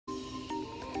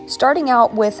Starting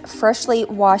out with freshly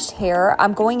washed hair,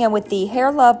 I'm going in with the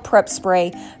Hair Love Prep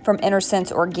Spray from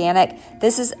Sense Organic.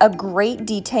 This is a great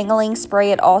detangling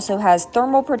spray. It also has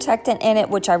thermal protectant in it,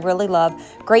 which I really love.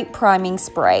 Great priming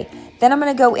spray. Then I'm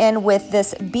going to go in with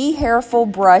this Be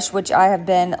Hairful brush, which I have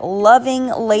been loving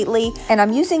lately. And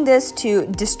I'm using this to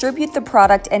distribute the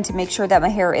product and to make sure that my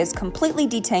hair is completely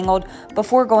detangled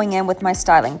before going in with my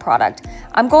styling product.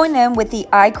 I'm going in with the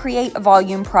I Create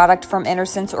Volume product from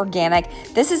Sense Organic.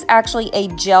 This is actually a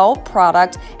gel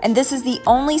product, and this is the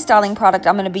only styling product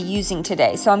I'm going to be using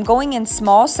today. So I'm going in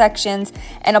small sections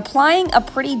and applying a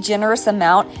pretty generous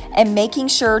amount and making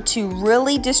sure to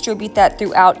really distribute that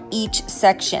throughout each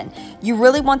section. You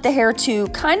really want the hair to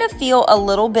kind of feel a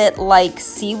little bit like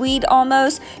seaweed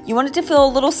almost. You want it to feel a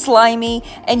little slimy,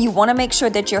 and you want to make sure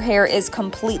that your hair is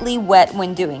completely wet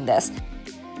when doing this.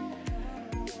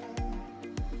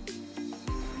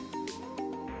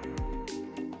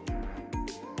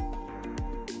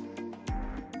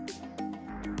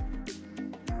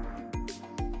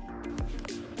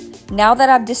 Now that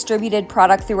I've distributed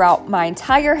product throughout my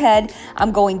entire head,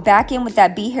 I'm going back in with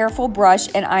that Be Hairful brush,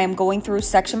 and I am going through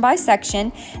section by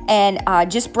section and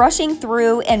just brushing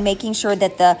through and making sure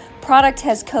that the product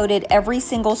has coated every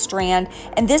single strand.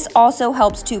 And this also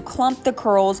helps to clump the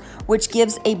curls, which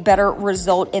gives a better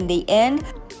result in the end.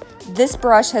 This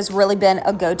brush has really been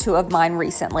a go-to of mine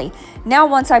recently. Now,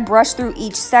 once I brush through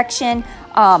each section,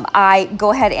 I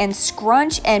go ahead and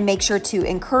scrunch and make sure to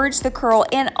encourage the curl.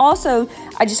 And also,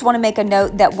 I just want to make a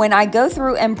note that when I go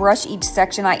through and brush each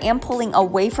section, I am pulling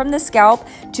away from the scalp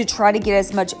to try to get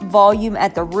as much volume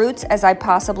at the roots as I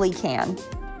possibly can.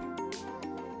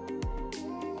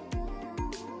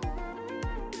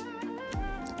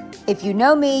 If you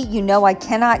know me, you know I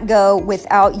cannot go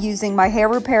without using my hair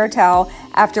repair towel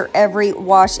after every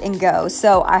wash and go.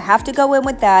 So I have to go in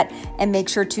with that and make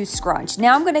sure to scrunch.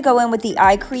 Now I'm going to go in with the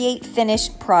I Create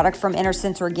Finish product from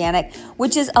Sense Organic,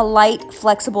 which is a light,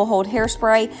 flexible hold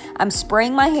hairspray. I'm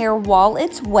spraying my hair while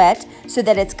it's wet so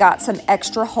that it's got some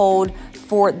extra hold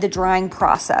for the drying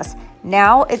process.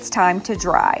 Now it's time to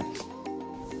dry.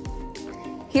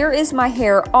 Here is my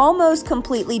hair almost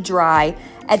completely dry.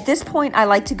 At this point, I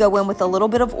like to go in with a little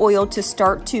bit of oil to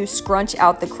start to scrunch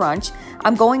out the crunch.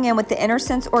 I'm going in with the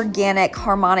Sense Organic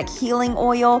Harmonic Healing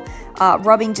Oil,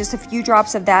 rubbing just a few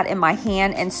drops of that in my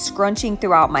hand and scrunching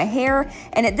throughout my hair.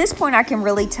 And at this point, I can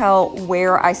really tell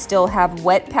where I still have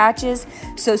wet patches.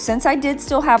 So since I did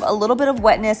still have a little bit of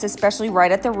wetness, especially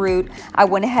right at the root, I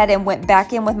went ahead and went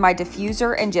back in with my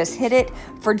diffuser and just hit it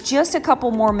for just a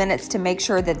couple more minutes to make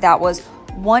sure that that was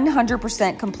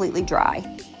 100% completely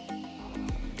dry.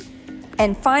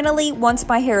 And finally, once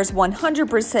my hair is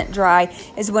 100% dry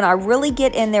is when I really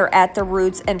get in there at the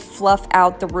roots and fluff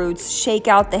out the roots, shake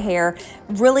out the hair,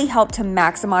 really help to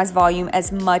maximize volume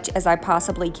as much as I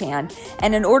possibly can.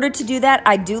 And in order to do that,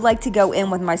 I do like to go in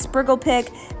with my Spriggle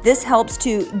pick. This helps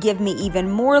to give me even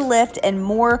more lift and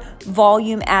more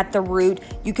volume at the root.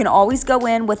 You can always go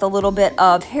in with a little bit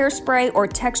of hairspray or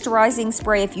texturizing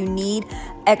spray if you need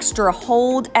extra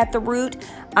hold at the root.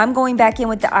 I'm going back in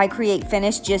with the I Create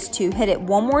Finish just to hit it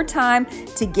one more time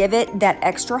to give it that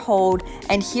extra hold.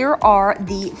 And here are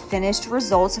the finished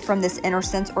results from this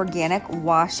Sense Organic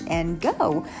Wash and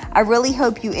Go. I really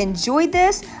hope you enjoyed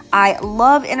this. I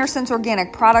love Sense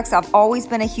Organic products. I've always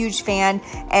been a huge fan,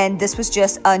 and this was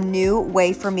just a new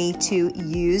way for me to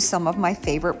use some of my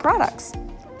favorite products.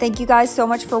 Thank you guys so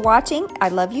much for watching. I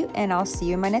love you, and I'll see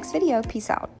you in my next video. Peace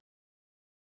out.